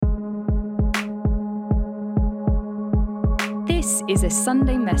This is a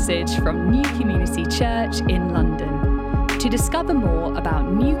Sunday message from New Community Church in London. To discover more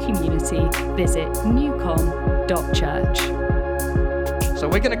about New Community, visit newcom.church. So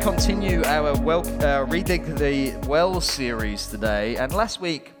we're going to continue our Redig the Well series today. And last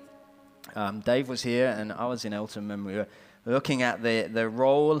week, Dave was here and I was in Eltham, and we were looking at the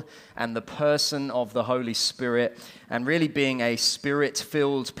role and the person of the Holy Spirit and really being a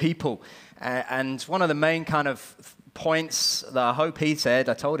Spirit-filled people. And one of the main kind of points that I hope he said,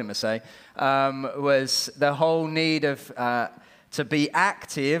 I told him to say, was the whole need of to be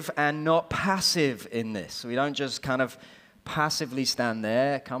active and not passive in this. We don't just kind of passively stand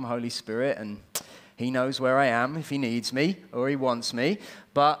there, come Holy Spirit, and he knows where I am if he needs me or he wants me.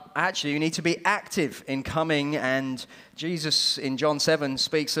 But actually, you need to be active in coming. And Jesus in John 7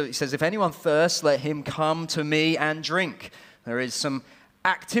 speaks, he says, if anyone thirsts, let him come to me and drink. There is some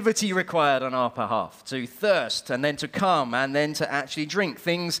activity required on our behalf to thirst and then to come and then to actually drink,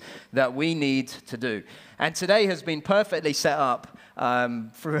 things that we need to do. And today has been perfectly set up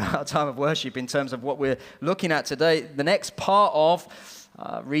through our time of worship in terms of what we're looking at today. The next part of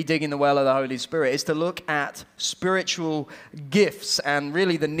Redigging the Well of the Holy Spirit is to look at spiritual gifts and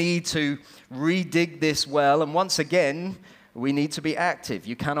really the need to redig this well. And once again, we need to be active.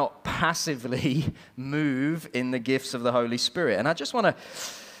 You cannot passively move in the gifts of the Holy Spirit. And I just want to,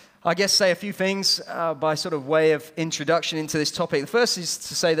 say a few things by sort of way of introduction into this topic. The first is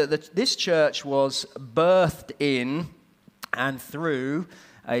to say that this church was birthed in and through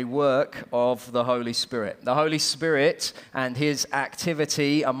a work of the Holy Spirit. The Holy Spirit and his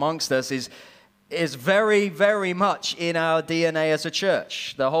activity amongst us is very, very much in our DNA as a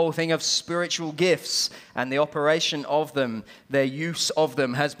church. The whole thing of spiritual gifts and the operation of them, their use of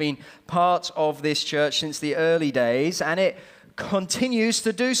them, has been part of this church since the early days, and it continues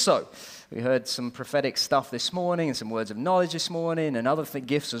to do so. We heard some prophetic stuff this morning and some words of knowledge this morning and other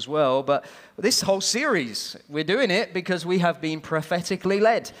gifts as well. But this whole series, we're doing it because we have been prophetically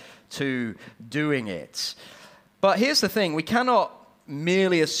led to doing it. But here's the thing, we cannot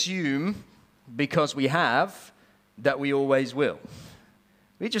merely assume because we have, that we always will.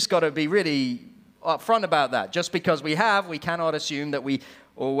 We just got to be really upfront about that. Just because we have, we cannot assume that we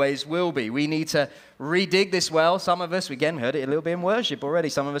always will be. We need to redig this well. Some of us, again, heard it a little bit in worship already.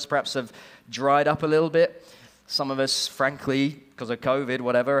 Some of us perhaps have dried up a little bit. Some of us, frankly, because of COVID,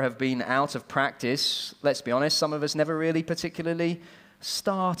 whatever, have been out of practice. Let's be honest, some of us never really particularly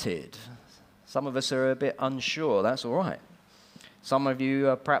started. Some of us are a bit unsure. That's all right. Some of you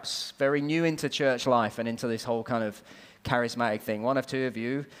are perhaps very new into church life and into this whole kind of charismatic thing. One of two of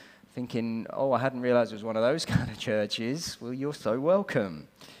you thinking, I hadn't realized it was one of those kind of churches. Well, you're so welcome.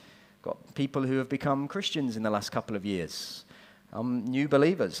 Got people who have become Christians in the last couple of years. New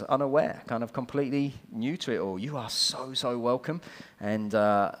believers, unaware, kind of completely new to it all. You are so, so welcome. And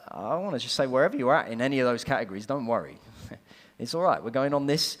I want to just say, wherever you're at in any of those categories, don't worry. It's all right. We're going on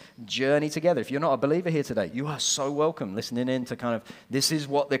this journey together. If you're not a believer here today, you are so welcome listening in to kind of, this is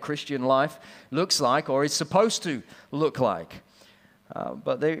what the Christian life looks like or is supposed to look like.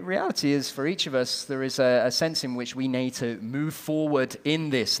 But the reality is, for each of us, there is a sense in which we need to move forward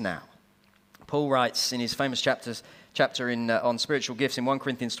in this now. Paul writes in his famous chapter on spiritual gifts in 1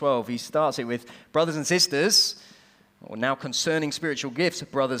 Corinthians 12, he starts it with, brothers and sisters, or now concerning spiritual gifts,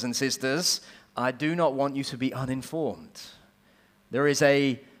 brothers and sisters, I do not want you to be uninformed. There is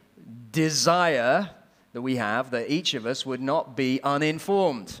a desire that we have that each of us would not be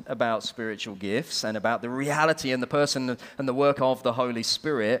uninformed about spiritual gifts and about the reality and the person and the work of the Holy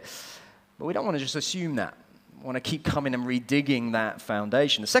Spirit. But we don't want to just assume that. We want to keep coming and redigging that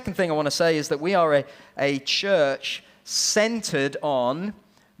foundation. The second thing I want to say is that we are a church centered on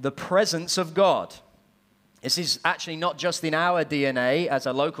the presence of God. This is actually not just in our DNA as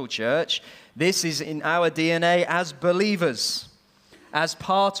a local church. This is in our DNA as believers, as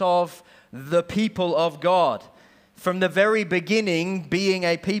part of the people of God. From the very beginning, being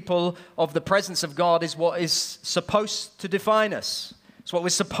a people of the presence of God is what is supposed to define us. It's what we're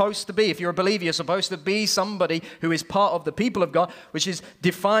supposed to be. If you're a believer, you're supposed to be somebody who is part of the people of God, which is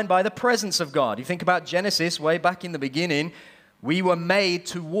defined by the presence of God. You think about Genesis, way back in the beginning, we were made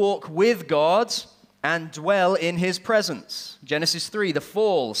to walk with God and dwell in his presence. Genesis 3, the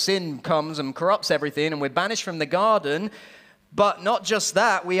fall, sin comes and corrupts everything, and we're banished from the garden. But not just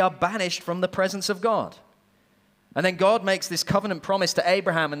that, we are banished from the presence of God. And then God makes this covenant promise to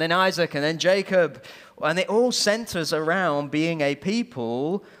Abraham and then Isaac and then Jacob. And it all centers around being a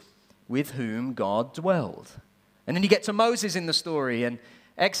people with whom God dwelled. And then you get to Moses in the story. And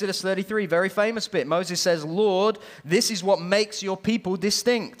Exodus 33, very famous bit. Moses says, Lord, this is what makes your people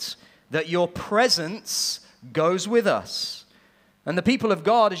distinct, that your presence goes with us. And the people of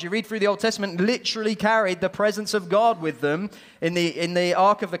God, as you read through the Old Testament, literally carried the presence of God with them in the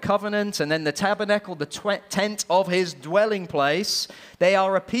Ark of the Covenant and then the tabernacle, the tent of his dwelling place. They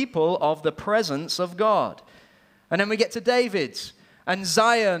are a people of the presence of God. And then we get to David and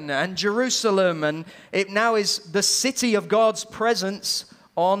Zion and Jerusalem, and it now is the city of God's presence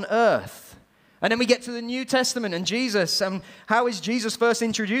on earth. And then we get to the New Testament and Jesus. And how is Jesus first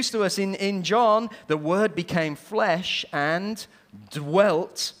introduced to us in John? The Word became flesh and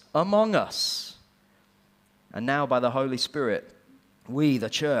dwelt among us. And now by the Holy Spirit, we, the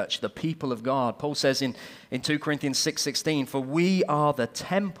church, the people of God, Paul says in 2 Corinthians 6:16, for we are the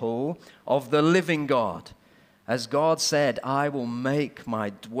temple of the living God. As God said, I will make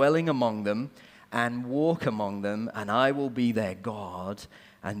my dwelling among them and walk among them, and I will be their God,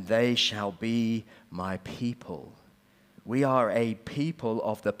 and they shall be my people. We are a people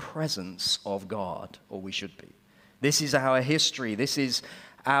of the presence of God, or we should be. This is our history. This is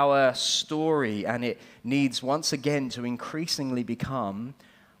our story, and it needs once again to increasingly become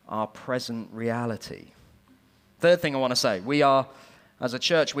our present reality. Third thing I want to say, as a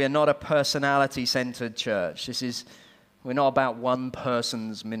church, we are not a personality-centered church. We're not about one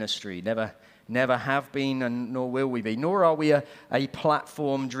person's ministry. Never have been, and nor will we be. Nor are we a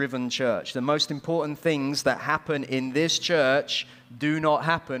platform-driven church. The most important things that happen in this church do not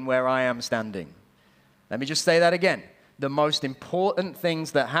happen where I am standing. Let me just say that again. The most important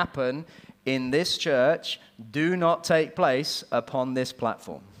things that happen in this church do not take place upon this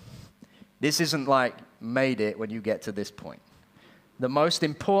platform. This isn't like made it when you get to this point. The most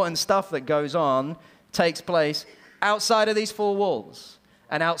important stuff that goes on takes place outside of these four walls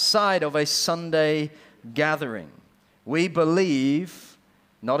and outside of a Sunday gathering. We believe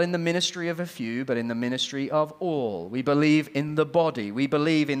not in the ministry of a few, but in the ministry of all. We believe in the body. We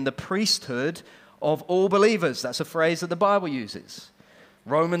believe in the priesthood of all believers. That's a phrase that the Bible uses.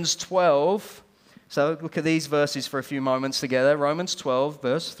 Romans 12. So look at these verses for a few moments together. Romans 12,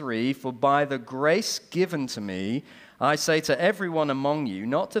 verse 3. For by the grace given to me, I say to everyone among you,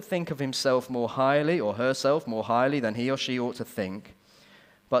 not to think of himself more highly or herself more highly than he or she ought to think,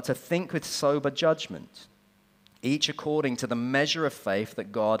 but to think with sober judgment, each according to the measure of faith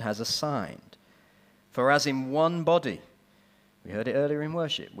that God has assigned. For as in one body, we heard it earlier in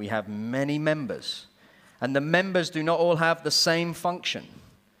worship, we have many members, and the members do not all have the same function.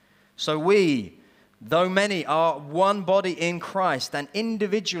 So we, though many, are one body in Christ and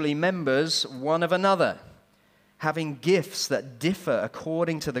individually members one of another, having gifts that differ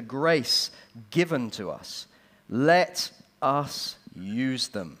according to the grace given to us. Let us use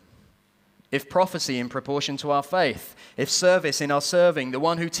them. If prophecy in proportion to our faith, if service in our serving, the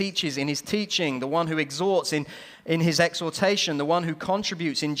one who teaches in his teaching, the one who exhorts in his exhortation, the one who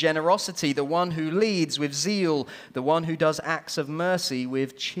contributes in generosity, the one who leads with zeal, the one who does acts of mercy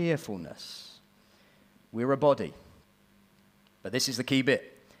with cheerfulness. We're a body. But this is the key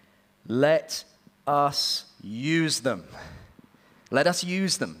bit. Let us use them. Let us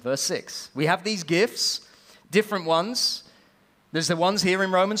use them. Verse 6. We have these gifts, different ones. There's the ones here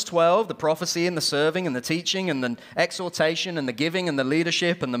in Romans 12, the prophecy and the serving and the teaching and the exhortation and the giving and the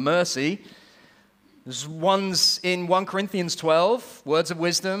leadership and the mercy. There's ones in 1 Corinthians 12, words of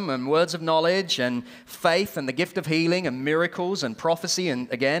wisdom and words of knowledge and faith and the gift of healing and miracles and prophecy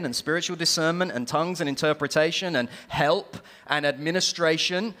and spiritual discernment and tongues and interpretation and help and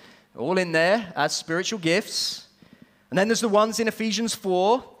administration, all in there as spiritual gifts. And then there's the ones in Ephesians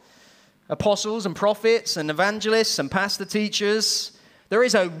 4, apostles and prophets and evangelists and pastor teachers. There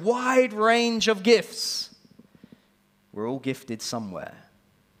is a wide range of gifts. We're all gifted somewhere.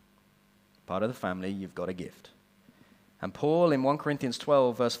 Part of the family, you've got a gift. And Paul in 1 Corinthians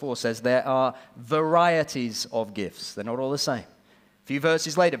 12 verse 4 says there are varieties of gifts. They're not all the same. A few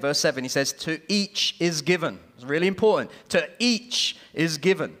verses later, verse 7, he says, to each is given. It's really important. To each is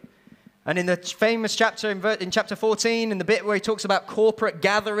given. And in the famous chapter, in chapter 14, in the bit where he talks about corporate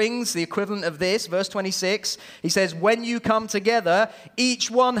gatherings, the equivalent of this, verse 26, he says, when you come together,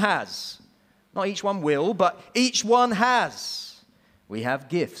 each one has. Not each one will, but each one has. We have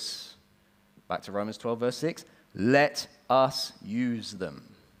gifts. Back to Romans 12, verse 6. Let us use them.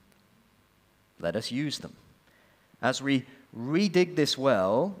 Let us use them. As we redig this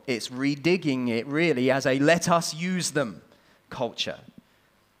well, it's redigging it really as a let us use them culture.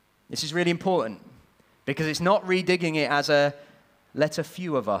 This is really important because it's not redigging it as a let a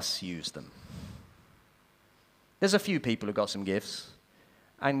few of us use them. There's a few people who've got some gifts,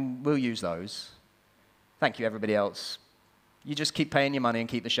 and we'll use those. Thank you, everybody else. You just keep paying your money and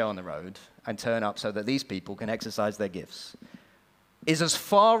keep the show on the road and turn up so that these people can exercise their gifts. Is as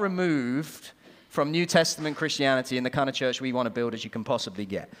far removed from New Testament Christianity and the kind of church we want to build as you can possibly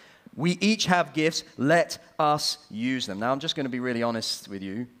get. We each have gifts. Let us use them. Now, I'm just going to be really honest with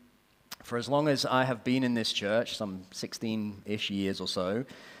you. For as long as I have been in this church, some 16-ish years or so,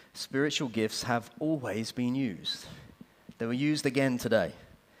 spiritual gifts have always been used. They were used again today.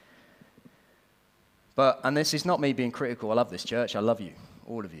 And this is not me being critical. I love this church. I love you,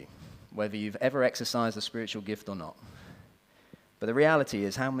 all of you, whether you've ever exercised a spiritual gift or not. But the reality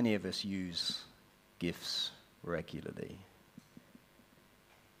is, how many of us use gifts regularly?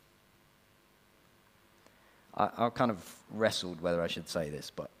 I kind of wrestled whether I should say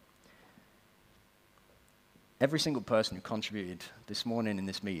this, but every single person who contributed this morning in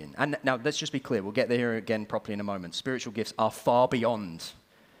this meeting, and now let's just be clear, we'll get there again properly in a moment. Spiritual gifts are far beyond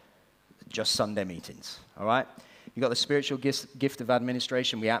just Sunday meetings, all right? You've got the spiritual gift of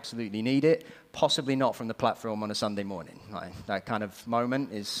administration. We absolutely need it. Possibly not from the platform on a Sunday morning. Right? That kind of moment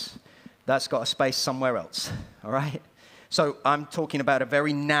that's got a space somewhere else, all right? So I'm talking about a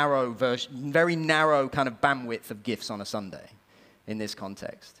very narrow kind of bandwidth of gifts on a Sunday in this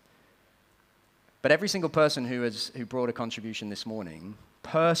context. But every single person who brought a contribution this morning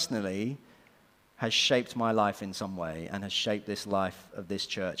personally has shaped my life in some way and has shaped this life of this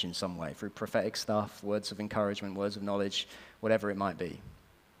church in some way through prophetic stuff, words of encouragement, words of knowledge, whatever it might be.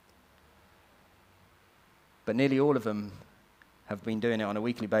 But nearly all of them have been doing it on a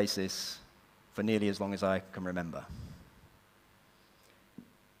weekly basis for nearly as long as I can remember.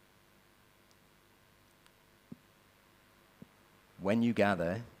 When you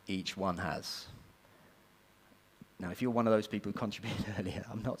gather, each one has. Now, if you're one of those people who contributed earlier,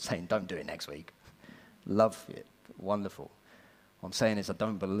 I'm not saying don't do it next week. Love it. Wonderful. What I'm saying is I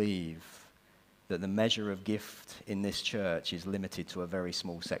don't believe that the measure of gift in this church is limited to a very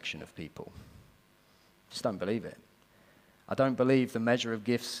small section of people. Just don't believe it. I don't believe the measure of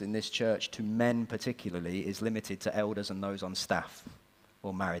gifts in this church to men particularly is limited to elders and those on staff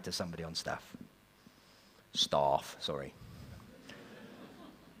or married to somebody on staff. Staff, sorry.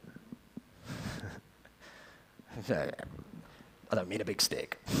 I don't mean a big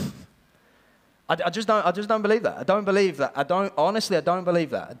stick. I just don't believe that. I don't believe that. Honestly, I don't believe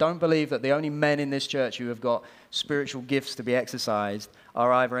that. I don't believe that the only men in this church who have got spiritual gifts to be exercised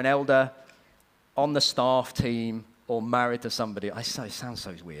are either an elder on the staff team or married to somebody. It sounds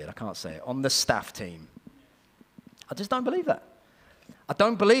so weird. I can't say it. On the staff team. I just don't believe that. I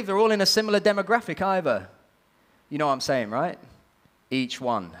don't believe they're all in a similar demographic either. You know what I'm saying, right? Each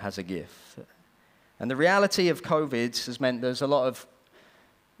one has a gift. And the reality of COVID has meant there's a lot of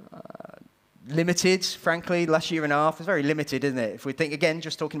limited, frankly, last year and a half. It's very limited, isn't it? If we think, again,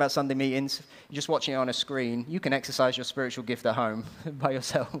 just talking about Sunday meetings, you're just watching it on a screen, you can exercise your spiritual gift at home by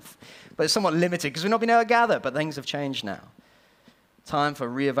yourself. But it's somewhat limited because we've not been able to gather, but things have changed now. Time for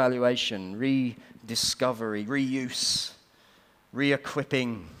reevaluation, rediscovery, reuse,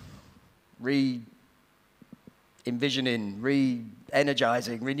 re-equipping, re-envisioning,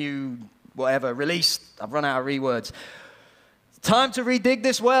 re-energizing, renew, whatever, released. I've run out of re-words. Time to redig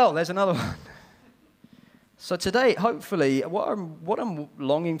this well. There's another one. So today, hopefully, what I'm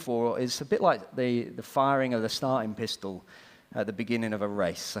longing for is a bit like the firing of the starting pistol at the beginning of a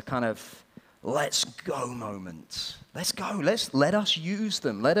race. A kind of let's go moment. Let's go. Let us use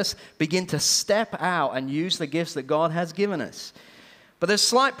them. Let us begin to step out and use the gifts that God has given us. But the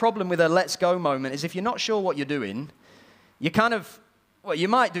slight problem with a let's go moment is if you're not sure what you're doing, you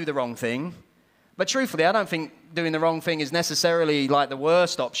might do the wrong thing. But truthfully, I don't think doing the wrong thing is necessarily like the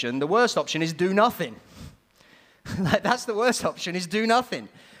worst option. The worst option is do nothing. That's the worst option, is do nothing.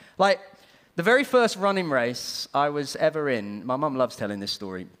 Like, the very first running race I was ever in, my mum loves telling this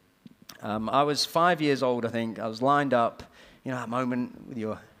story. I was 5 years old, I think. I was lined up, that moment with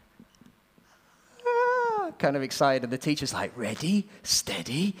your kind of excited. And the teacher's like, ready,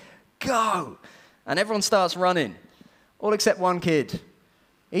 steady, go. And everyone starts running, all except one kid.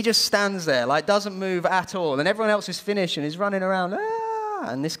 He just stands there, doesn't move at all. And everyone else is finished and is running around,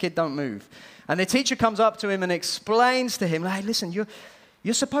 and this kid don't move. And the teacher comes up to him and explains to him, hey, listen,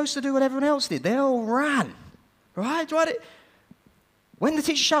 you're supposed to do what everyone else did. They all ran, right? When the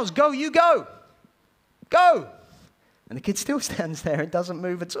teacher shouts, go, you go. Go. And the kid still stands there and doesn't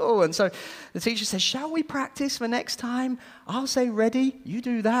move at all. And so the teacher says, shall we practice for next time? I'll say ready, you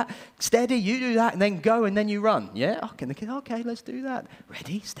do that. Steady, you do that. And then go, and then you run. Yeah? Okay, the kid, okay, let's do that.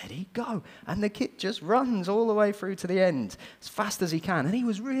 Ready, steady, go. And the kid just runs all the way through to the end as fast as he can. And he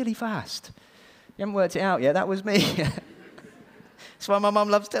was really fast. You haven't worked it out yet. That was me. That's why my mum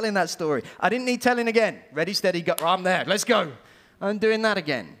loves telling that story. I didn't need telling again. Ready, steady, go. I'm there. Let's go. I'm doing that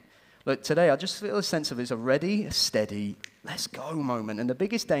again. Look, today I just feel a sense of it's a ready, steady, let's go moment. And the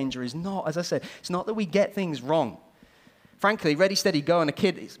biggest danger is not, as I said, it's not that we get things wrong. Frankly, ready, steady, go, and a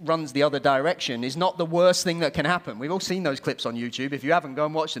kid runs the other direction is not the worst thing that can happen. We've all seen those clips on YouTube. If you haven't, go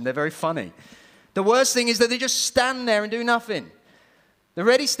and watch them. They're very funny. The worst thing is that they just stand there and do nothing. The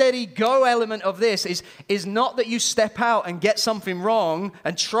ready, steady, go element of this is not that you step out and get something wrong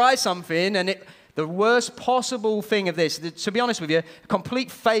and try something. And the worst possible thing of this, to be honest with you, complete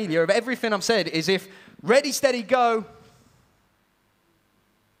failure of everything I've said is if ready, steady, go,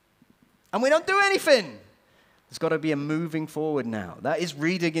 and we don't do anything. There's got to be a moving forward now. That is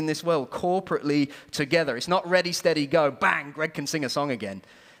redigging this well corporately together. It's not ready, steady, go, bang, Greg can sing a song again.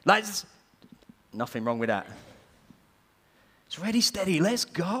 Nothing wrong with that. It's ready, steady, let's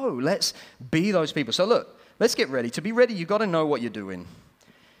go. Let's be those people. So look, let's get ready. To be ready, you've got to know what you're doing.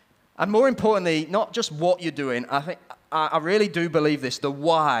 And more importantly, not just what you're doing. I really do believe this, the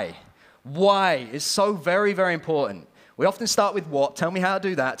why. Why is so very, very important. We often start with what. Tell me how to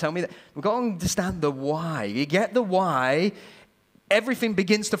do that. Tell me that. We've got to understand the why. You get the why, everything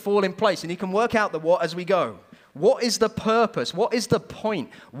begins to fall in place. And you can work out the what as we go. What is the purpose? What is the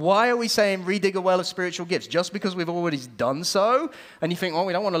point? Why are we saying redig a well of spiritual gifts? Just because we've already done so? And you think, oh,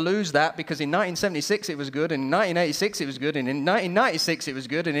 we don't want to lose that because in 1976 it was good, and in 1986 it was good, and in 1996 it was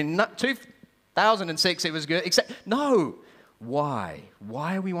good, and in 2006 it was good. No. Why?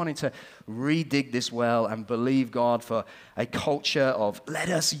 Why are we wanting to redig this well and believe God for a culture of let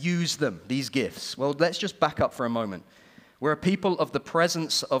us use them, these gifts? Well, let's just back up for a moment. We're a people of the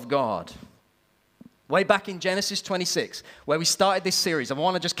presence of God. Way back in Genesis 26, where we started this series, I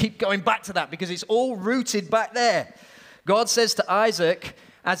want to just keep going back to that because it's all rooted back there. God says to Isaac,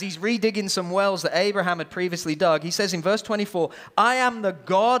 as he's redigging some wells that Abraham had previously dug, he says in verse 24, I am the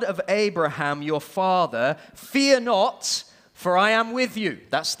God of Abraham, your father. Fear not, for I am with you.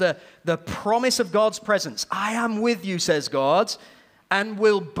 That's the promise of God's presence. I am with you, says God, and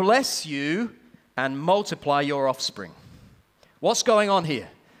will bless you and multiply your offspring. What's going on here?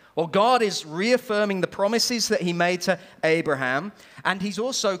 Well, God is reaffirming the promises that he made to Abraham, and he's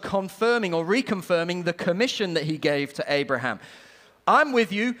also confirming or reconfirming the commission that he gave to Abraham. I'm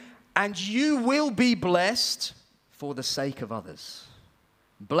with you, and you will be blessed for the sake of others.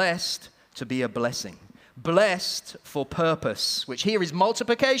 Blessed to be a blessing. Blessed for purpose, which here is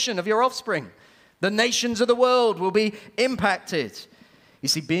multiplication of your offspring. The nations of the world will be impacted. You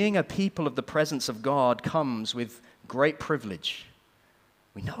see, being a people of the presence of God comes with great privilege.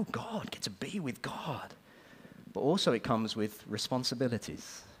 We know God, get to be with God. But also it comes with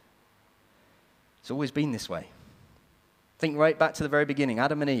responsibilities. It's always been this way. Think right back to the very beginning,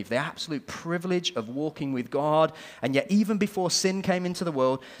 Adam and Eve, the absolute privilege of walking with God, and yet even before sin came into the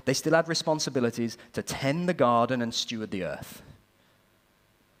world, they still had responsibilities to tend the garden and steward the earth.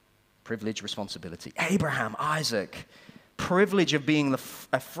 Privilege, responsibility. Abraham, Isaac, privilege of being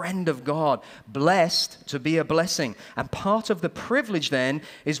a friend of God, blessed to be a blessing. And part of the privilege then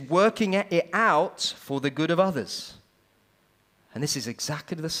is working it out for the good of others. And this is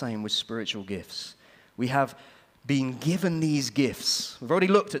exactly the same with spiritual gifts. We have been given these gifts. We've already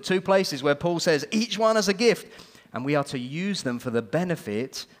looked at two places where Paul says each one has a gift, and we are to use them for the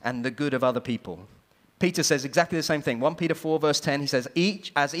benefit and the good of other people. Peter says exactly the same thing. 1 Peter 4 verse 10, he says,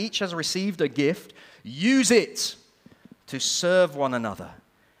 each has received a gift, use it to serve one another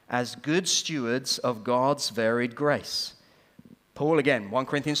as good stewards of God's varied grace. Paul again, 1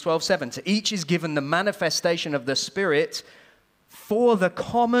 Corinthians 12:7, to each is given the manifestation of the Spirit for the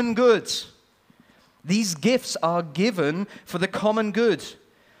common good. These gifts are given for the common good.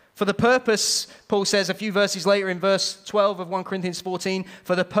 For the purpose, Paul says a few verses later in verse 12 of 1 Corinthians 14,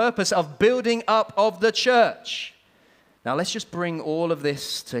 for the purpose of building up of the church. Now let's just bring all of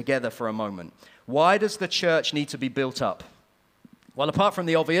this together for a moment. Why does the church need to be built up? Well, apart from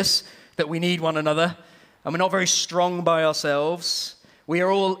the obvious, that we need one another, and we're not very strong by ourselves, we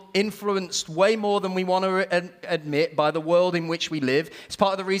are all influenced way more than we want to admit by the world in which we live. It's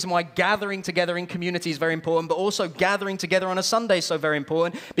part of the reason why gathering together in community is very important, but also gathering together on a Sunday is so very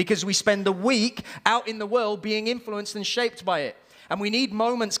important, because we spend the week out in the world being influenced and shaped by it. And we need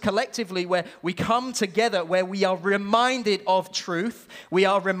moments collectively where we come together, where we are reminded of truth. We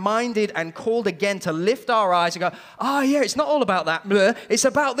are reminded and called again to lift our eyes and go, yeah, it's not all about that. It's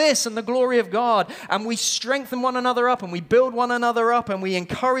about this and the glory of God. And we strengthen one another up, and we build one another up, and we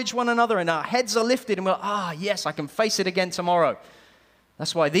encourage one another, and our heads are lifted, and we're like, yes, I can face it again tomorrow.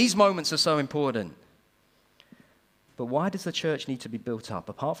 That's why these moments are so important. But why does the church need to be built up?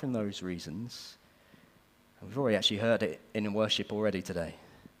 Apart from those reasons, we've already actually heard it in worship already today.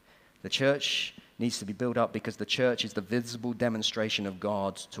 The church needs to be built up because the church is the visible demonstration of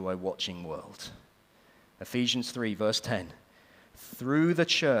God to a watching world. Ephesians 3, verse 10. Through the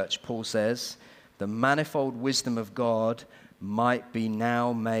church, Paul says, the manifold wisdom of God might be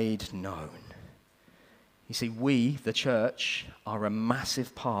now made known. You see, we, the church, are a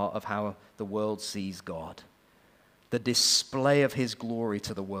massive part of how the world sees God, the display of his glory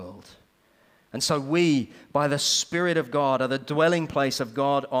to the world. And so we, by the Spirit of God, are the dwelling place of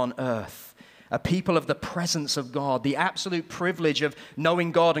God on earth, a people of the presence of God, the absolute privilege of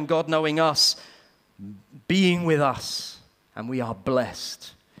knowing God and God knowing us, being with us. And we are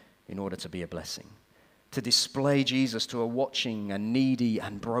blessed in order to be a blessing, to display Jesus to a watching and needy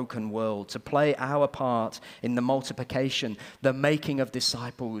and broken world, to play our part in the multiplication, the making of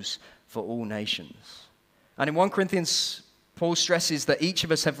disciples for all nations. And in 1 Corinthians, Paul stresses that each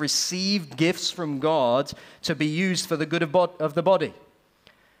of us have received gifts from God to be used for the good of the body.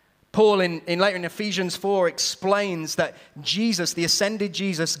 Paul, later in Ephesians 4, explains that Jesus, the ascended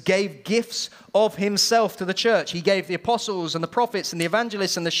Jesus, gave gifts of himself to the church. He gave the apostles and the prophets and the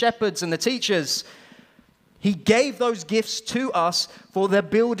evangelists and the shepherds and the teachers. He gave those gifts to us for the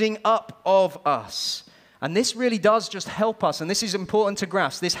building up of us. And this really does just help us, and this is important to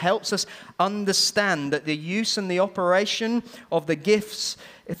grasp. This helps us understand that the use and the operation of the gifts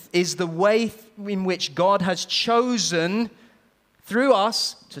is the way in which God has chosen through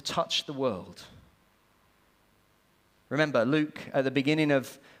us to touch the world. Remember, Luke, at the beginning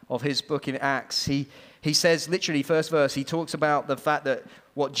of his book in Acts, he says, literally, first verse, he talks about the fact that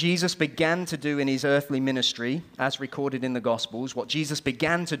what Jesus began to do in his earthly ministry, as recorded in the Gospels, what Jesus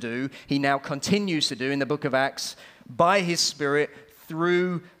began to do, he now continues to do in the book of Acts by his Spirit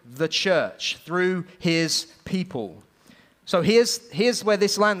through the church, through his people. So here's where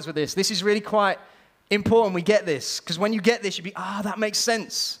this lands with this. This is really quite important we get this, because when you get this, you'll be, that makes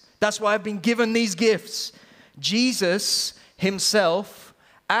sense. That's why I've been given these gifts. Jesus himself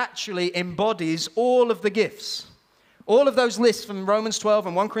actually embodies all of the gifts. All of those lists from Romans 12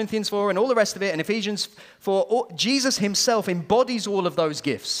 and 1 Corinthians 4 and all the rest of it and Ephesians 4, Jesus himself embodies all of those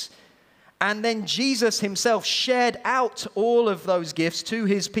gifts. And then Jesus himself shared out all of those gifts to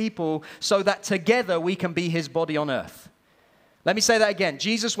his people so that together we can be his body on earth. Let me say that again.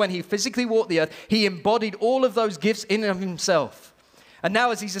 Jesus, when he physically walked the earth, he embodied all of those gifts in himself. And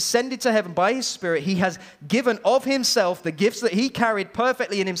now as he's ascended to heaven by his Spirit, he has given of himself the gifts that he carried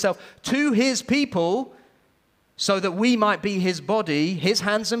perfectly in himself to his people so that we might be his body, his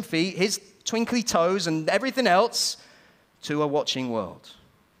hands and feet, his twinkly toes and everything else to a watching world.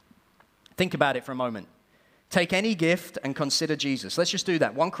 Think about it for a moment. Take any gift and consider Jesus. Let's just do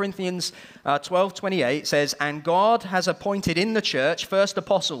that. 1 Corinthians 12:28 says, and God has appointed in the church first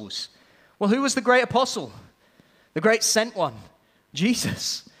apostles. Well, who was the great apostle? The great sent one?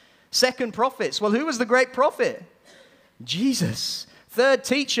 Jesus. Second, prophets. Well, who was the great prophet? Jesus. Third,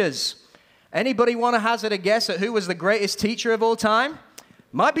 teachers. Anybody want to hazard a guess at who was the greatest teacher of all time?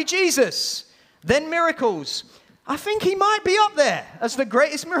 Might be Jesus. Then miracles. I think he might be up there as the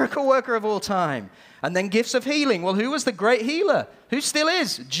greatest miracle worker of all time. And then gifts of healing. Well, who was the great healer? Who still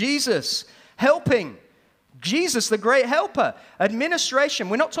is? Jesus. Helping. Jesus, the great helper. Administration.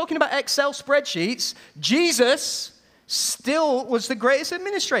 We're not talking about Excel spreadsheets. Jesus still was the greatest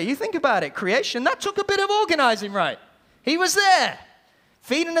administrator. You think about it. Creation, that took a bit of organizing, right? He was there.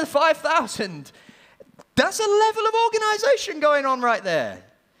 Feeding the 5,000. That's a level of organization going on right there.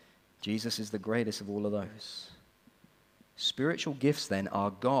 Jesus is the greatest of all of those. Spiritual gifts, then, are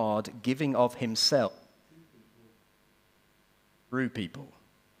God giving of himself through people.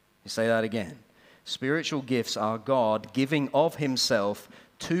 You say that again. Spiritual gifts are God giving of himself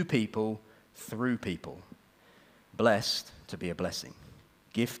to people through people. Blessed to be a blessing.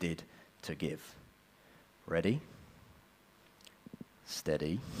 Gifted to give. Ready?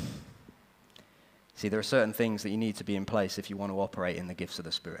 Steady. See, there are certain things that you need to be in place if you want to operate in the gifts of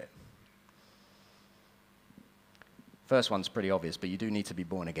the Spirit. First one's pretty obvious, but you do need to be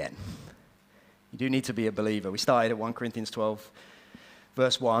born again. You do need to be a believer. We started at 1 Corinthians 12,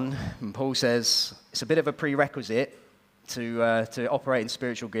 verse 1, and Paul says it's a bit of a prerequisite to operate in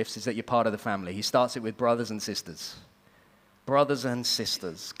spiritual gifts is that you're part of the family. He starts it with brothers and sisters. Brothers and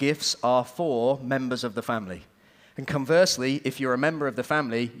sisters. Gifts are for members of the family. And conversely, if you're a member of the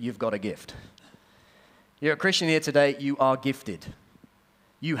family, you've got a gift. You're a Christian here today, you are gifted.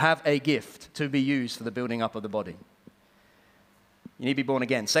 You have a gift to be used for the building up of the body. You need to be born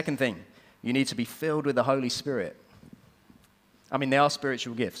again. Second thing, you need to be filled with the Holy Spirit. I mean, they are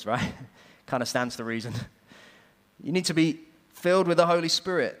spiritual gifts, right? Kind of stands to reason. You need to be filled with the Holy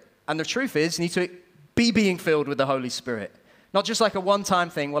Spirit. And the truth is, you need to be being filled with the Holy Spirit. Not just like a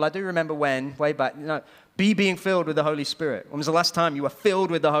one-time thing. Well, I do remember when, way back, Be being filled with the Holy Spirit. When was the last time you were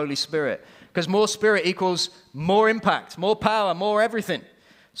filled with the Holy Spirit? Because more Spirit equals more impact, more power, more everything.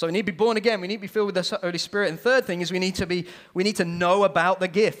 So we need to be born again. We need to be filled with the Holy Spirit. And third thing is we need to know about the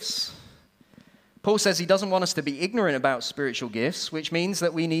gifts. Paul says he doesn't want us to be ignorant about spiritual gifts, which means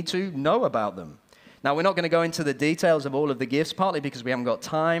that we need to know about them. Now, we're not going to go into the details of all of the gifts, partly because we haven't got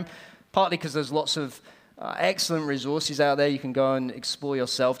time, partly because there's lots of excellent resources out there you can go and explore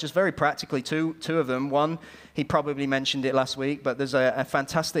yourself. Just very practically, two of them. One, he probably mentioned it last week, but there's a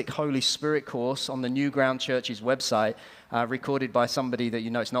fantastic Holy Spirit course on the New Ground Church's website, recorded by somebody that you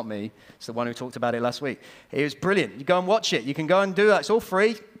know, it's not me, it's the one who talked about it last week. It was brilliant. You go and watch it. You can go and do that. It's all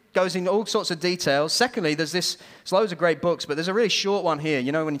free. Goes into all sorts of details. Secondly, there's loads of great books, but there's a really short one here.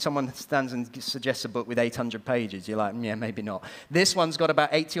 You know when someone stands and suggests a book with 800 pages, you're like, yeah, maybe not. This one's got about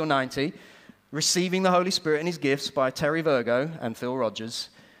 80 or 90. Receiving the Holy Spirit and His Gifts by Terry Virgo and Phil Rogers,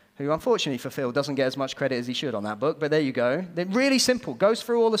 who unfortunately for Phil doesn't get as much credit as he should on that book, but there you go. They're really simple. Goes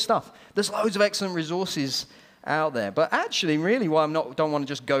through all the stuff. There's loads of excellent resources out there. But actually, really, why don't want to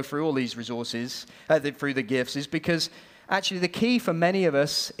just go through all these resources, through the gifts, is because actually, the key for many of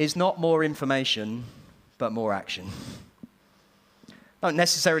us is not more information, but more action. I don't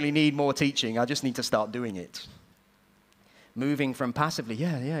necessarily need more teaching. I just need to start doing it. Moving from passively,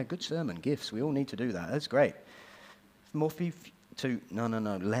 yeah, good sermon, gifts. We all need to do that. That's great. More to, no,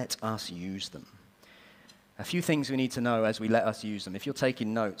 let us use them. A few things we need to know as we let us use them. If you're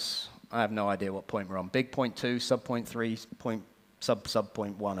taking notes, I have no idea what point we're on. Big point 2, sub point 3, sub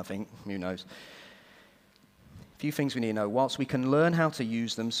point 1, I think. Who knows? Few things we need to know. Whilst we can learn how to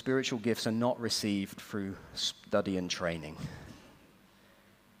use them, spiritual gifts are not received through study and training.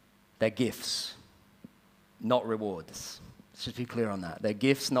 They're gifts, not rewards. Let's just be clear on that. They're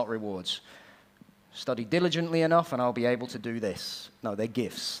gifts, not rewards. Study diligently enough and I'll be able to do this. No, they're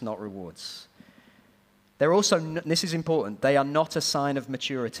gifts, not rewards. They're also, this is important, they are not a sign of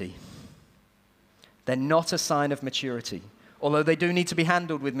maturity. They're not a sign of maturity, although they do need to be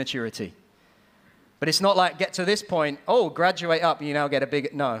handled with maturity. But it's not like, get to this point, graduate up, you now get a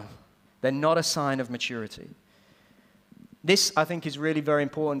big... No, they're not a sign of maturity. This, I think, is really very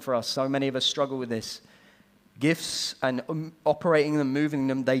important for us. So many of us struggle with this. Gifts and operating them, moving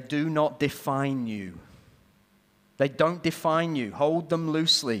them, they do not define you. They don't define you. Hold them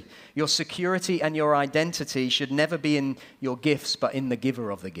loosely. Your security and your identity should never be in your gifts, but in the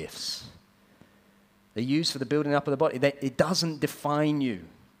giver of the gifts. They're used for the building up of the body. It doesn't define you.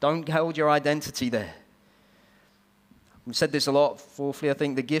 Don't hold your identity there. We've said this a lot. Fourthly, I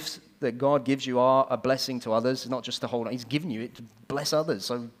think the gifts that God gives you are a blessing to others, not just to hold on. He's given you it to bless others,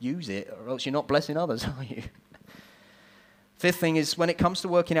 so use it, or else you're not blessing others, are you? Fifth thing is, when it comes to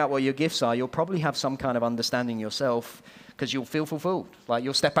working out what your gifts are, you'll probably have some kind of understanding yourself because you'll feel fulfilled. Like,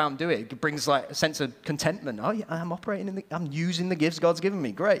 you'll step out and do it. It brings like a sense of contentment. Oh, yeah, I'm using the gifts God's given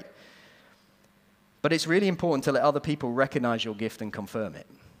me. Great. But it's really important to let other people recognize your gift and confirm it.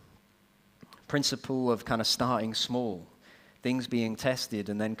 Principle of kind of starting small, things being tested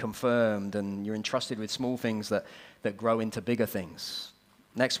and then confirmed, and you're entrusted with small things that grow into bigger things.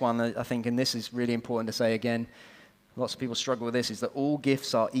 Next one, I think, and this is really important to say again, lots of people struggle with this, is that all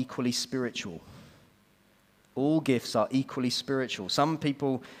gifts are equally spiritual. All gifts are equally spiritual. Some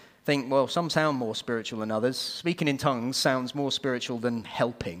people think, well, some sound more spiritual than others. Speaking in tongues sounds more spiritual than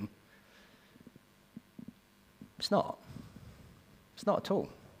helping. It's not. It's not at all.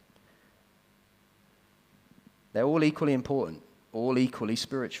 They're all equally important, all equally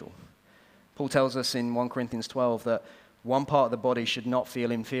spiritual. Paul tells us in 1 Corinthians 12 that one part of the body should not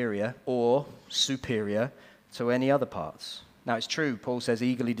feel inferior or superior to any other parts. Now, it's true, Paul says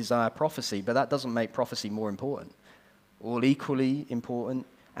eagerly desire prophecy, but that doesn't make prophecy more important. All equally important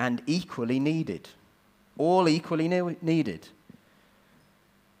and equally needed. All equally needed.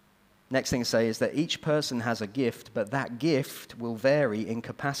 Next thing to say is that each person has a gift, but that gift will vary in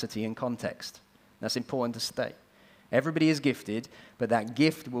capacity and context. That's important to state. Everybody is gifted, but that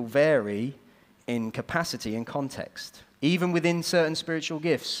gift will vary in capacity and context. Even within certain spiritual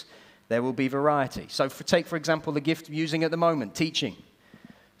gifts, there will be variety. So take, for example, the gift you're using at the moment, teaching.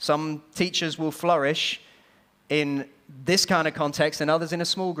 Some teachers will flourish in this kind of context and others in a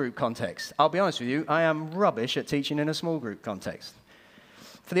small group context. I'll be honest with you, I am rubbish at teaching in a small group context.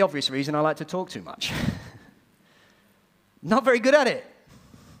 For the obvious reason, I like to talk too much. Not very good at it.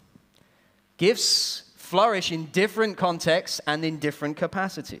 Gifts flourish in different contexts and in different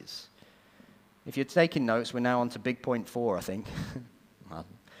capacities. If you're taking notes, we're now on to big point 4, I think.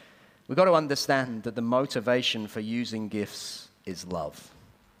 We've got to understand that the motivation for using gifts is love.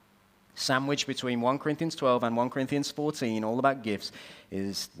 Sandwiched between 1 Corinthians 12 and 1 Corinthians 14, all about gifts,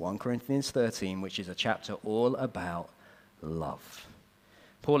 is 1 Corinthians 13, which is a chapter all about love.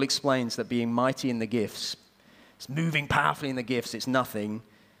 Paul explains that being mighty in the gifts, it's moving powerfully in the gifts, it's nothing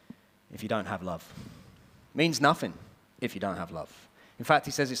if you don't have love. It means nothing if you don't have love. In fact,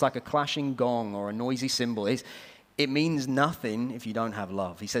 he says it's like a clashing gong or a noisy cymbal. It means nothing if you don't have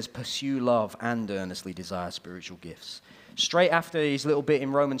love. He says pursue love and earnestly desire spiritual gifts. Straight after his little bit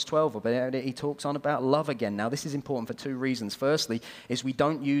in Romans 12, he talks on about love again. Now, this is important for two reasons. Firstly, is we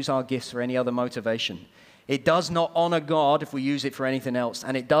don't use our gifts for any other motivation. It does not honor God if we use it for anything else,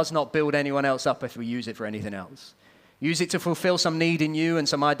 and it does not build anyone else up if we use it for anything else. Use it to fulfill some need in you and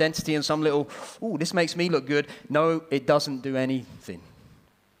some identity and some little, this makes me look good. No, it doesn't do anything.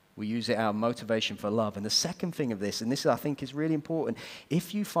 We use it our motivation for love. And the second thing of this, and this I think is really important,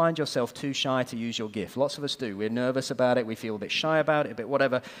 if you find yourself too shy to use your gift, lots of us do. We're nervous about it. We feel a bit shy about it, a bit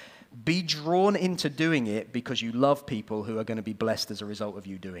whatever. Be drawn into doing it because you love people who are going to be blessed as a result of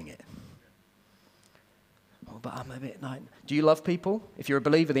you doing it. Oh, but I'm a bit like, do you love people? If you're a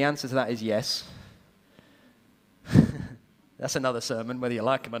believer, the answer to that is yes. That's another sermon. Whether you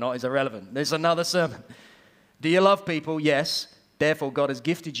like them or not is irrelevant. There's another sermon. Do you love people? Yes. Therefore, God has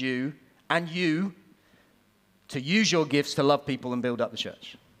gifted you and you to use your gifts to love people and build up the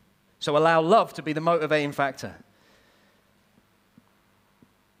church. So allow love to be the motivating factor.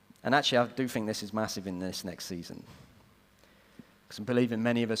 And actually, I do think this is massive in this next season. Because I'm believing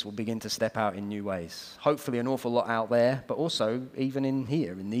many of us will begin to step out in new ways. Hopefully an awful lot out there, but also even in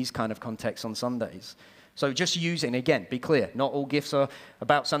here, in these kind of contexts on Sundays. So just using, again, be clear, not all gifts are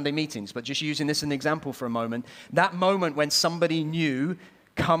about Sunday meetings, but just using this as an example for a moment. That moment when somebody new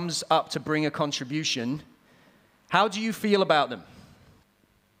comes up to bring a contribution, how do you feel about them?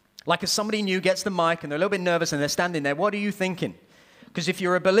 Like if somebody new gets the mic and they're a little bit nervous and they're standing there, what are you thinking? Because if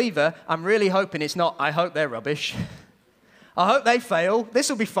you're a believer, I'm really hoping it's not, I hope they're rubbish. I hope they fail. This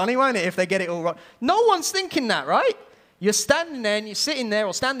will be funny, won't it, if they get it all wrong? No one's thinking that, right? You're standing there and you're sitting there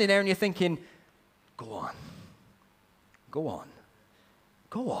or standing there and you're thinking, go on, go on,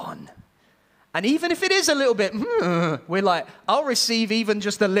 go on. And even if it is a little bit, we're like, I'll receive even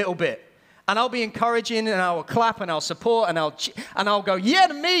just a little bit. And I'll be encouraging and I'll clap and I'll support and I'll go, yeah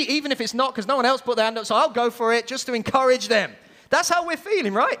to me, even if it's not because no one else put their hand up. So I'll go for it just to encourage them. That's how we're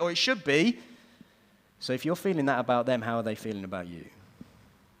feeling, right? Or it should be. So if you're feeling that about them, how are they feeling about you?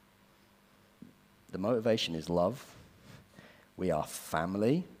 The motivation is love. We are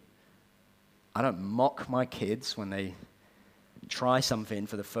family. I don't mock my kids when they try something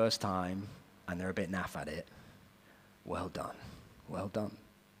for the first time and they're a bit naff at it. Well done. Well done.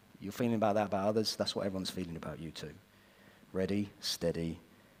 You're feeling about that about others, that's what everyone's feeling about you too. Ready, steady,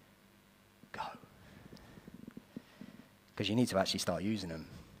 go. Because you need to actually start using them.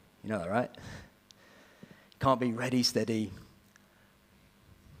 You know that, right? You can't be ready, steady,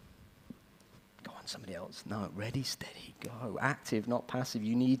 somebody else. No, ready, steady, go. Active, not passive.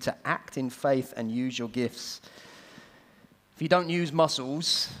 You need to act in faith and use your gifts. If you don't use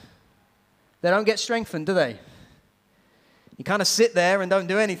muscles, they don't get strengthened, do they? You kind of sit there and don't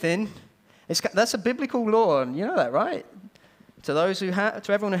do anything. That's a biblical law, and you know that, right? To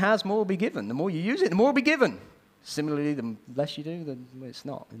everyone who has, more will be given. The more you use it, the more will be given. Similarly, the less you do, the it's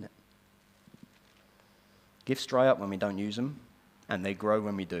not, isn't it? Gifts dry up when we don't use them, and they grow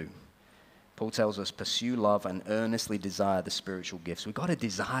when we do. Paul tells us, pursue love and earnestly desire the spiritual gifts. We've got to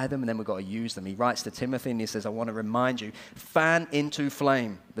desire them and then we've got to use them. He writes to Timothy and he says, I want to remind you, fan into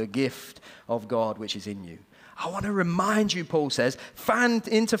flame the gift of God which is in you. I want to remind you, Paul says, fan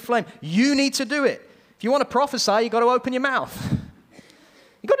into flame. You need to do it. If you want to prophesy, you've got to open your mouth.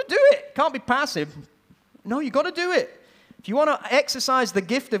 You've got to do it. Can't be passive. No, you've got to do it. If you want to exercise the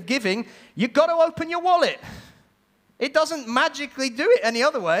gift of giving, you've got to open your wallet. It doesn't magically do it any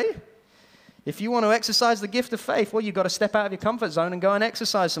other way. If you want to exercise the gift of faith, well, you've got to step out of your comfort zone and go and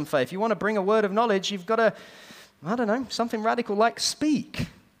exercise some faith. If you want to bring a word of knowledge, you've got to, I don't know, something radical like speak.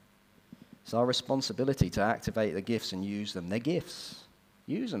 It's our responsibility to activate the gifts and use them. They're gifts.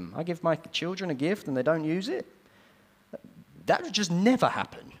 Use them. I give my children a gift and they don't use it. That would just never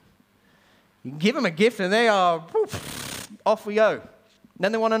happen. You can give them a gift and they are, off we go.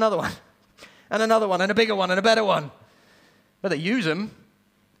 Then they want another one, and another one, and a bigger one, and a better one. But they use them,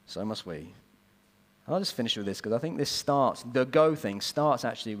 so must we. I'll just finish with this because I think the go thing starts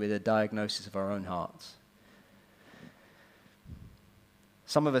actually with a diagnosis of our own hearts.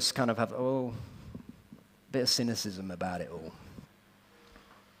 Some of us kind of have, a bit of cynicism about it all.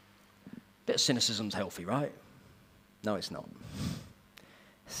 A bit of cynicism's healthy, right? No, it's not.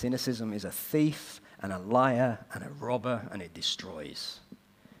 Cynicism is a thief and a liar and a robber, and it destroys.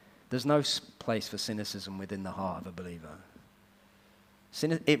 There's no place for cynicism within the heart of a believer.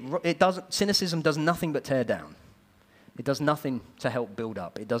 Cynicism does nothing but tear down. It does nothing to help build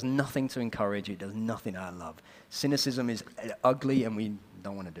up. It does nothing to encourage. It does nothing to love. Cynicism is ugly, and we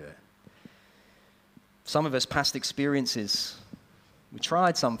don't want to do it. Some of us, past experiences, we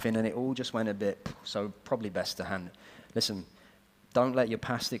tried something and it all just went a bit, so probably best to hand. Listen, don't let your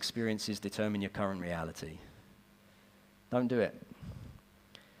past experiences determine your current reality. Don't do it.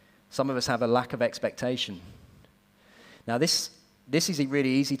 Some of us have a lack of expectation. Now this is really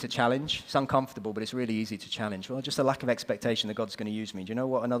easy to challenge. It's uncomfortable, but it's really easy to challenge. Well, just a lack of expectation that God's going to use me. Do you know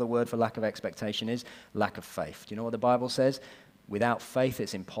what another word for lack of expectation is? Lack of faith. Do you know what the Bible says? Without faith,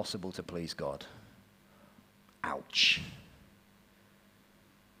 it's impossible to please God. Ouch.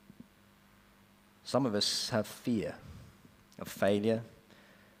 Some of us have fear of failure,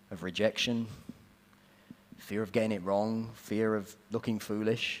 of rejection, fear of getting it wrong, fear of looking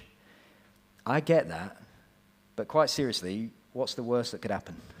foolish. I get that, but quite seriously, what's the worst that could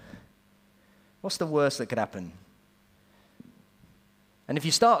happen? What's the worst that could happen? And if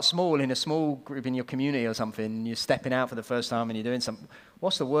you start small in a small group in your community or something, you're stepping out for the first time and you're doing something,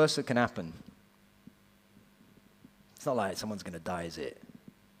 what's the worst that can happen? It's not like someone's going to die, is it?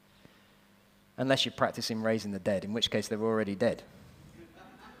 Unless you're practicing raising the dead, in which case they're already dead.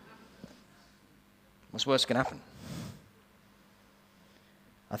 What's worse can happen?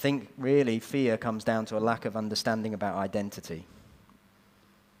 I think really fear comes down to a lack of understanding about identity.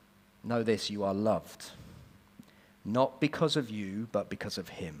 Know this, you are loved. Not because of you, but because of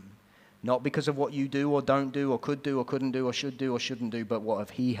him. Not because of what you do or don't do or could do or couldn't do or should do or shouldn't do, but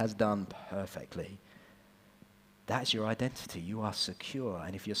what he has done perfectly. That's your identity. You are secure.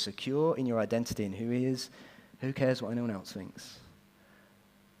 And if you're secure in your identity and who he is, who cares what anyone else thinks?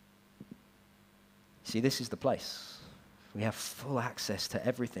 See, this is the place. We have full access to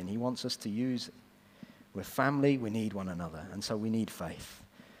everything. He wants us to use it. We're family. We need one another. And so we need faith.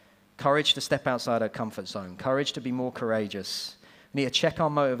 Courage to step outside our comfort zone. Courage to be more courageous. We need to check our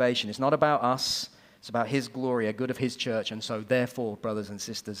motivation. It's not about us. It's about his glory, a good of his church. And so therefore, brothers and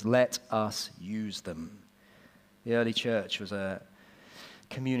sisters, let us use them. The early church was a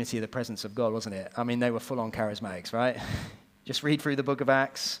community of the presence of God, wasn't it? I mean, they were full-on charismatics, right? Just read through the book of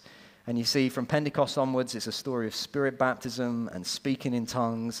Acts, and you see from Pentecost onwards, it's a story of spirit baptism and speaking in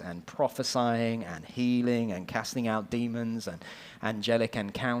tongues and prophesying and healing and casting out demons and angelic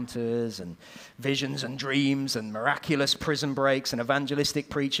encounters and visions and dreams and miraculous prison breaks and evangelistic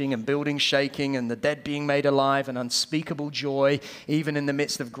preaching and buildings shaking and the dead being made alive and unspeakable joy, even in the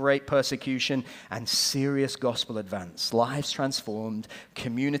midst of great persecution and serious gospel advance. Lives transformed,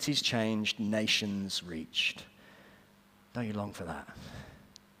 communities changed, nations reached. Don't you long for that?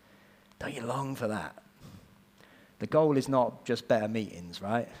 Don't you long for that? The goal is not just better meetings,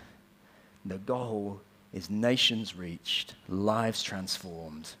 right? The goal is nations reached, lives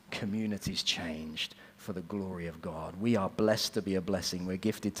transformed, communities changed for the glory of God. We are blessed to be a blessing. We're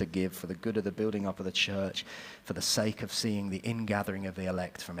gifted to give for the good of the building up of the church, for the sake of seeing the ingathering of the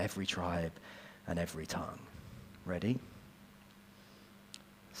elect from every tribe and every tongue. Ready?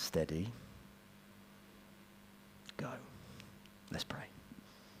 Steady. Go. Let's pray.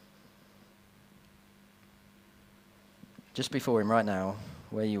 Just before him right now,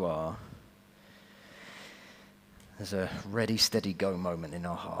 where you are, there's a ready, steady, go moment in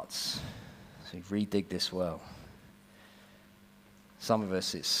our hearts. So redig this well. Some of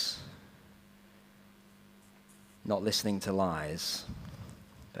us, it's not listening to lies,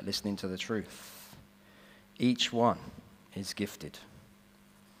 but listening to the truth. Each one is gifted.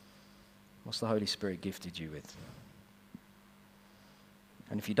 What's the Holy Spirit gifted you with?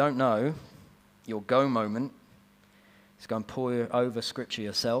 And if you don't know, your go moment is go and pore over Scripture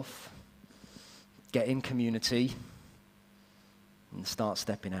yourself, get in community, and start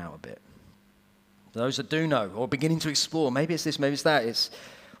stepping out a bit. Those that do know or beginning to explore, maybe it's this, maybe it's that.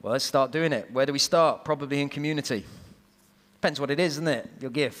 Well, let's start doing it. Where do we start? Probably in community. Depends what it is, isn't it?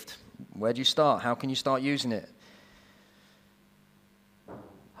 Your gift. Where do you start? How can you start using it?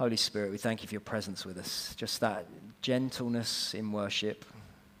 Holy Spirit, we thank you for your presence with us. Just that gentleness in worship.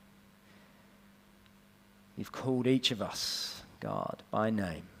 You've called each of us, God, by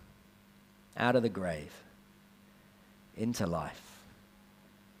name, out of the grave, into life.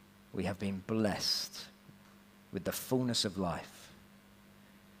 We have been blessed with the fullness of life.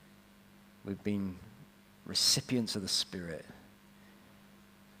 We've been recipients of the Spirit.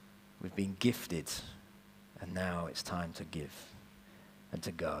 We've been gifted, and now it's time to give and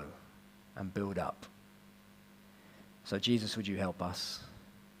to go and build up. So Jesus, would you help us?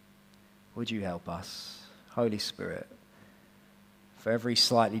 Would you help us? Holy Spirit, For every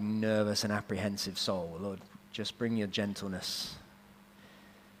slightly nervous and apprehensive soul, Lord, just bring your gentleness.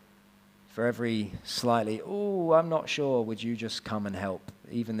 For every slightly, I'm not sure, would you just come and help?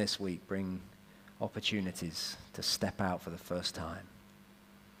 Even this week, bring opportunities to step out for the first time.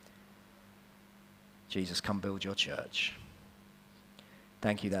 Jesus, come build your church.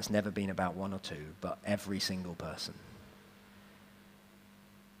 Thank you, that's never been about one or two, but every single person.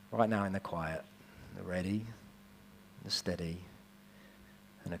 Right now in the quiet, the ready, the steady,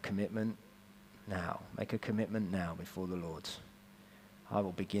 and a commitment now. Make a commitment now before the Lord. I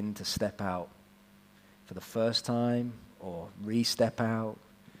will begin to step out for the first time or re-step out.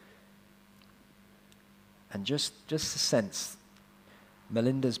 And just a sense,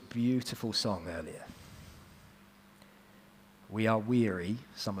 Melinda's beautiful song earlier. We are weary,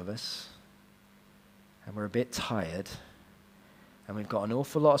 some of us, and we're a bit tired, and we've got an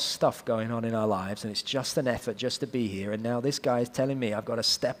awful lot of stuff going on in our lives, and it's just an effort just to be here, and now this guy is telling me I've got to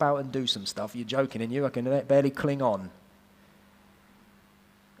step out and do some stuff. You're joking, and I can barely cling on.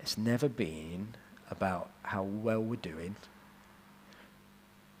 It's never been about how well we're doing,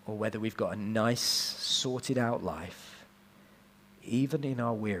 or whether we've got a nice, sorted out life. Even in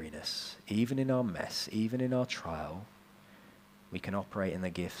our weariness, even in our mess, even in our trial, we can operate in the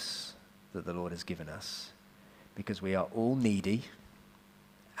gifts that the Lord has given us, because we are all needy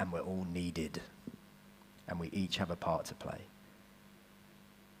and we're all needed, and we each have a part to play.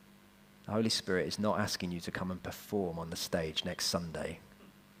 The Holy Spirit is not asking you to come and perform on the stage next Sunday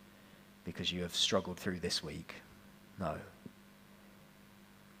because you have struggled through this week. No.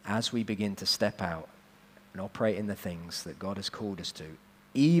 As we begin to step out and operate in the things that God has called us to,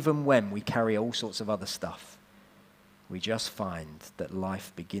 even when we carry all sorts of other stuff, we just find that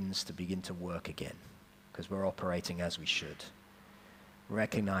life begins to work again because we're operating as we should,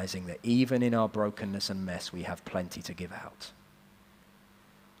 recognizing that even in our brokenness and mess, we have plenty to give out.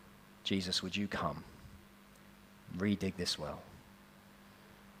 Jesus, would you come, redig this well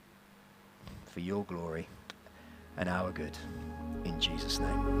for your glory and our good, in Jesus'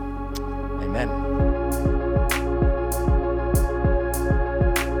 name. Amen.